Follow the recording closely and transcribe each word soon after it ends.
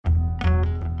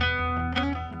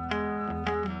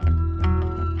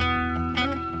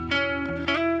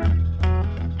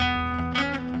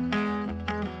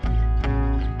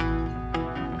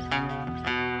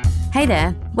Hey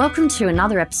there, welcome to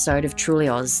another episode of Truly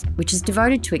Oz, which is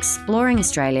devoted to exploring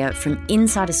Australia from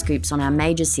insider scoops on our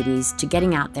major cities to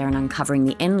getting out there and uncovering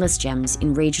the endless gems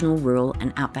in regional, rural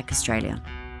and outback Australia.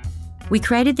 We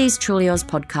created these Truly Oz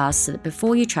podcasts so that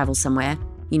before you travel somewhere,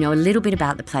 you know a little bit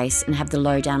about the place and have the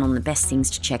lowdown on the best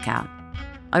things to check out.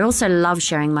 I also love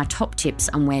sharing my top tips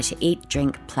on where to eat,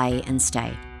 drink, play and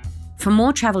stay. For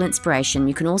more travel inspiration,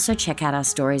 you can also check out our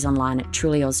stories online at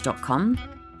trulyoz.com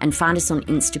and find us on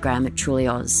Instagram at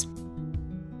trulyoz.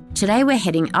 Today we're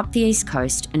heading up the east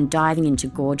coast and diving into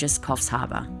gorgeous Coffs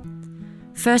Harbour.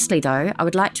 Firstly though, I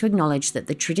would like to acknowledge that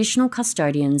the traditional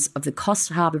custodians of the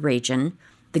Coffs Harbour region,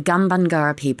 the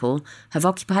Gumbaynggurra people, have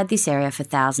occupied this area for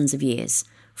thousands of years,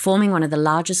 forming one of the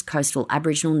largest coastal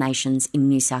Aboriginal nations in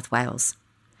New South Wales.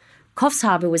 Coffs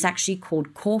Harbour was actually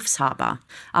called Coffs Harbour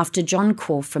after John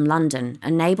Corfe from London,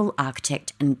 a naval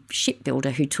architect and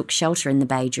shipbuilder who took shelter in the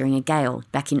bay during a gale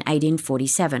back in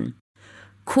 1847.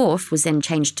 Corfe was then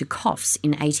changed to Coffs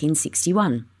in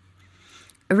 1861.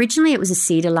 Originally it was a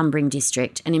cedar lumbering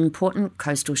district, an important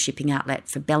coastal shipping outlet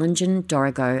for Bellingen,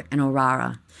 Dorrigo and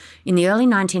Orara. In the early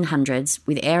 1900s,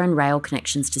 with air and rail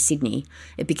connections to Sydney,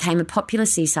 it became a popular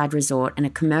seaside resort and a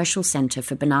commercial centre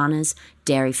for bananas,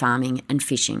 dairy farming and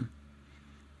fishing.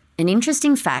 An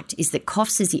interesting fact is that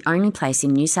Coffs is the only place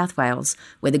in New South Wales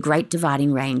where the Great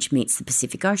Dividing Range meets the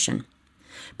Pacific Ocean.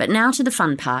 But now to the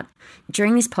fun part.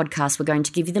 During this podcast, we're going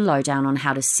to give you the lowdown on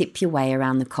how to sip your way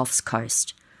around the Coffs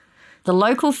coast. The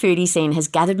local foodie scene has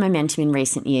gathered momentum in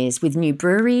recent years, with new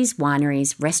breweries,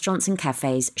 wineries, restaurants and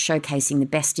cafes showcasing the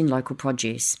best in local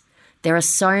produce. There are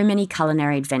so many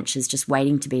culinary adventures just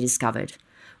waiting to be discovered.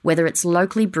 Whether it's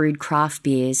locally brewed craft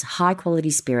beers,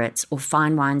 high-quality spirits or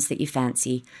fine wines that you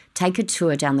fancy, take a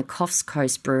tour down the Coffs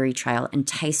Coast Brewery Trail and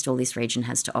taste all this region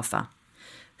has to offer.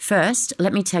 First,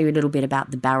 let me tell you a little bit about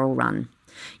the Barrel Run.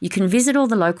 You can visit all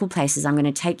the local places I'm going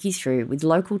to take you through with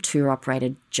local tour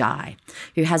operator Jai,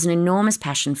 who has an enormous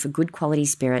passion for good quality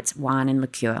spirits, wine and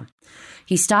liqueur.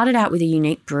 He started out with a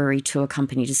unique brewery tour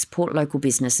company to support local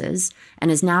businesses and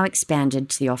has now expanded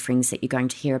to the offerings that you're going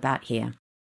to hear about here.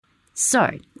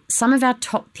 So, some of our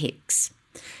top picks.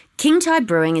 King Tide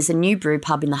Brewing is a new brew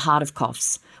pub in the heart of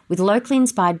Coffs. With locally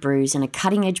inspired brews and a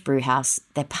cutting-edge brew house,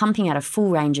 they're pumping out a full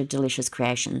range of delicious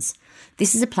creations.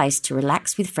 This is a place to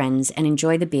relax with friends and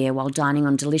enjoy the beer while dining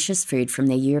on delicious food from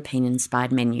their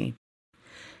European-inspired menu.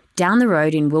 Down the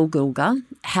road in Woolgoolga,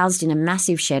 housed in a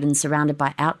massive shed and surrounded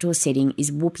by outdoor seating,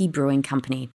 is Whoopie Brewing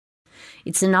Company.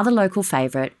 It's another local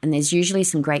favourite and there's usually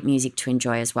some great music to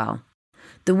enjoy as well.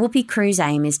 The Whoopie Crew's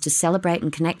aim is to celebrate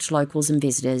and connect locals and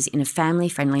visitors in a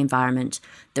family-friendly environment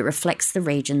that reflects the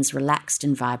region's relaxed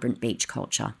and vibrant beach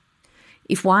culture.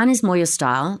 If wine is more your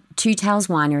style, Two Tails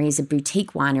Winery is a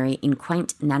boutique winery in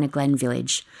quaint Nanaglen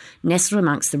village, nestled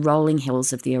amongst the rolling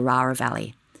hills of the Orara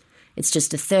Valley. It's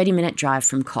just a 30-minute drive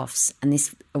from Coffs, and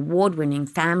this award-winning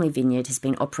family vineyard has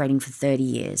been operating for 30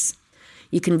 years.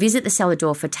 You can visit the cellar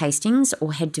door for tastings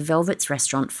or head to Velvet's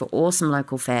restaurant for awesome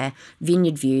local fare,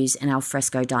 vineyard views and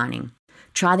alfresco dining.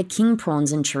 Try the king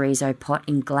prawns and chorizo pot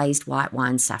in glazed white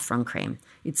wine saffron cream.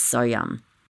 It's so yum.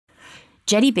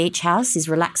 Jetty Beach House is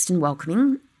relaxed and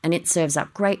welcoming, and it serves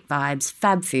up great vibes,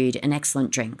 fab food and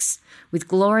excellent drinks. With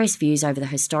glorious views over the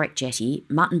historic jetty,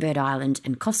 Muttonbird Island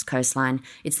and Coffs coastline,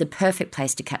 it's the perfect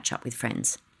place to catch up with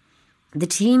friends. The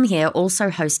team here also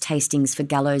host tastings for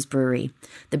Gallows Brewery,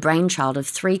 the brainchild of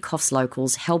 3 Coffs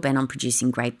locals hell-bent on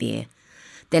producing great beer.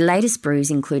 Their latest brews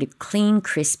include a clean,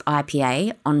 crisp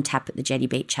IPA on tap at the Jetty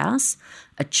Beach House,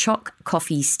 a choc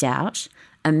coffee stout,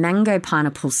 a mango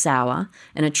pineapple sour,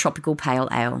 and a tropical pale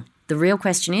ale. The real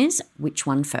question is, which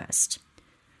one first?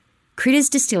 Critters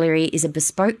Distillery is a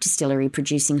bespoke distillery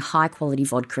producing high-quality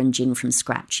vodka and gin from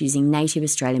scratch using native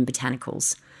Australian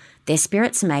botanicals. Their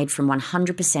spirits are made from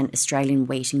 100% Australian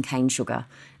wheat and cane sugar,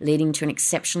 leading to an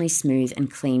exceptionally smooth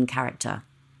and clean character.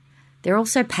 They're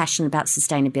also passionate about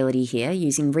sustainability here,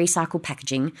 using recycled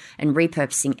packaging and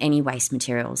repurposing any waste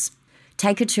materials.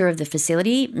 Take a tour of the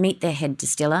facility, meet their head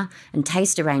distiller, and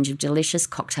taste a range of delicious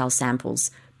cocktail samples,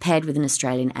 paired with an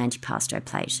Australian antipasto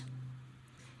plate.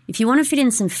 If you want to fit in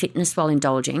some fitness while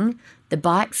indulging, the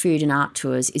Bite Food and Art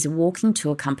Tours is a walking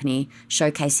tour company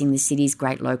showcasing the city's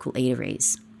great local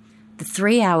eateries. The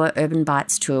 3-hour Urban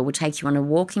Bites tour will take you on a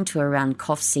walking tour around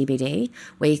Coffs CBD,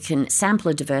 where you can sample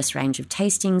a diverse range of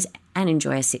tastings and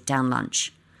enjoy a sit-down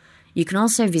lunch. You can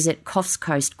also visit Coffs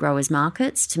Coast growers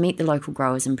markets to meet the local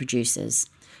growers and producers.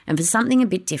 And for something a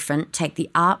bit different, take the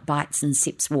Art Bites and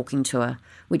Sips walking tour,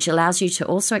 which allows you to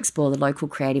also explore the local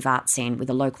creative art scene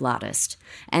with a local artist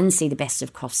and see the best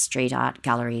of Coffs street art,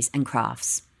 galleries and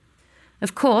crafts.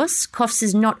 Of course, Coffs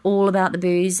is not all about the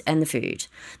booze and the food.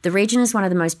 The region is one of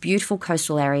the most beautiful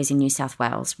coastal areas in New South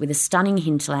Wales, with a stunning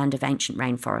hinterland of ancient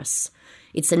rainforests.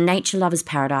 It's a nature lover's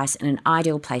paradise and an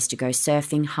ideal place to go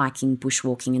surfing, hiking,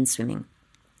 bushwalking and swimming.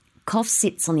 Coffs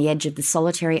sits on the edge of the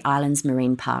Solitary Islands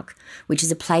Marine Park, which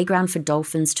is a playground for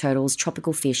dolphins, turtles,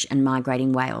 tropical fish and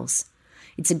migrating whales.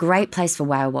 It's a great place for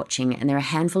whale watching, and there are a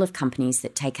handful of companies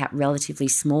that take out relatively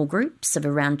small groups of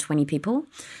around 20 people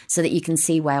so that you can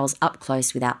see whales up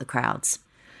close without the crowds.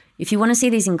 If you want to see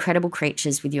these incredible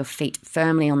creatures with your feet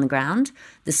firmly on the ground,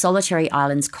 the Solitary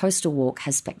Islands Coastal Walk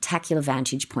has spectacular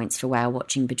vantage points for whale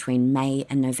watching between May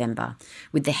and November,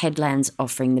 with the headlands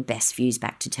offering the best views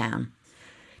back to town.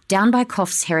 Down by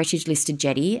Coffs heritage-listed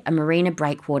jetty, a marina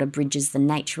breakwater bridges the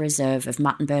nature reserve of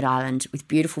Muttonbird Island with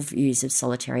beautiful views of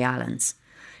Solitary Islands.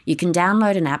 You can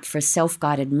download an app for a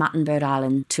self-guided Muttonbird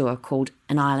Island tour called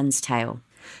An Island's Tale.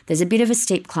 There's a bit of a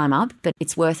steep climb up, but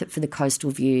it's worth it for the coastal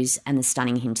views and the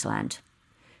stunning hinterland.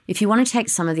 If you want to take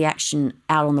some of the action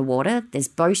out on the water, there's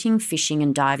boating, fishing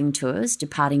and diving tours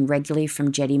departing regularly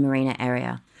from Jetty Marina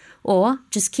area. Or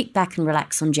just kick back and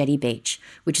relax on Jetty Beach,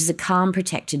 which is a calm,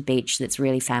 protected beach that's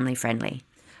really family-friendly.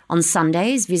 On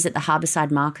Sundays, visit the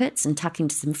harbourside markets and tuck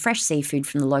into some fresh seafood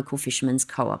from the local fishermen's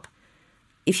co-op.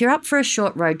 If you're up for a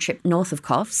short road trip north of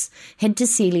Coffs, head to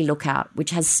Sealy Lookout,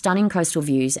 which has stunning coastal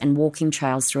views and walking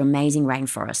trails through amazing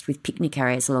rainforest with picnic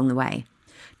areas along the way.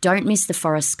 Don't miss the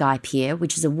Forest Sky Pier,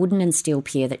 which is a wooden and steel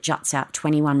pier that juts out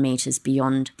 21 metres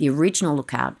beyond the original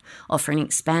lookout, offering an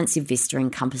expansive vista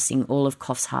encompassing all of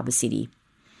Coffs Harbour City.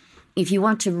 If you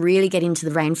want to really get into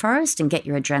the rainforest and get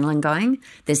your adrenaline going,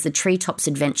 there's the Treetops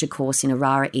Adventure course in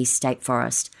Arara East State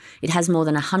Forest. It has more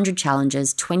than 100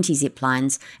 challenges, 20 zip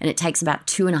lines, and it takes about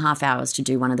 2.5 hours to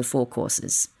do one of the 4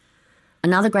 courses.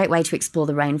 Another great way to explore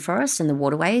the rainforest and the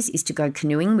waterways is to go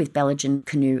canoeing with Belgian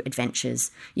Canoe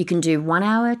Adventures. You can do 1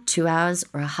 hour, 2 hours,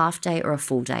 or a half day or a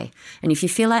full day. And if you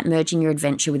feel like merging your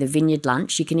adventure with a vineyard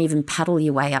lunch, you can even paddle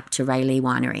your way up to Rayleigh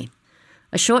Winery.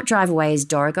 A short drive away is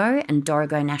Dorrigo and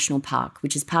Dorrigo National Park,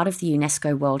 which is part of the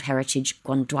UNESCO World Heritage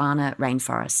Gondwana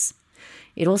Rainforests.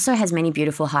 It also has many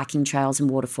beautiful hiking trails and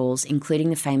waterfalls, including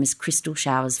the famous Crystal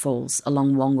Showers Falls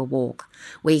along Wonga Walk,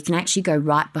 where you can actually go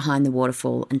right behind the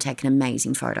waterfall and take an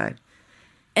amazing photo.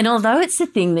 And although it's the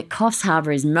thing that Coffs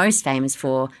Harbour is most famous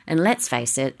for, and let's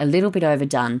face it, a little bit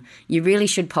overdone, you really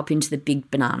should pop into the Big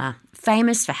Banana,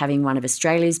 famous for having one of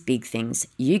Australia's big things.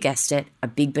 You guessed it, a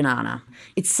big banana.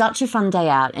 It's such a fun day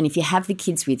out, and if you have the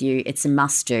kids with you, it's a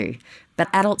must-do. But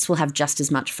adults will have just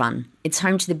as much fun. It's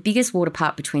home to the biggest water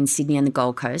park between Sydney and the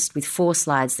Gold Coast, with 4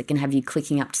 slides that can have you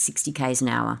clicking up to 60 k's an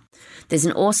hour. There's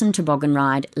an awesome toboggan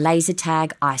ride, laser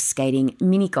tag, ice skating,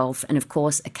 mini golf, and of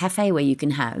course a cafe where you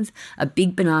can have a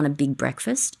big banana big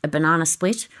breakfast, a banana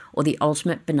split, or the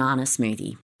ultimate banana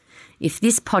smoothie. If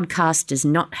this podcast does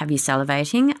not have you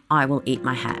salivating, I will eat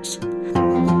my hat.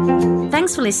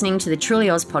 Thanks for listening to the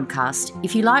Truly Oz podcast.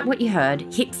 If you like what you heard,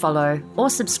 hit follow or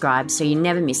subscribe so you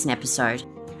never miss an episode.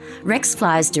 Rex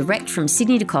flies direct from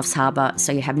Sydney to Coffs Harbour,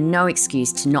 so you have no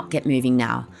excuse to not get moving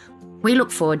now. We look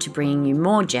forward to bringing you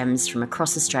more gems from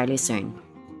across Australia soon.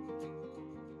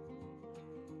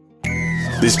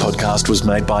 This podcast was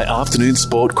made by Afternoon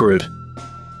Sport Group.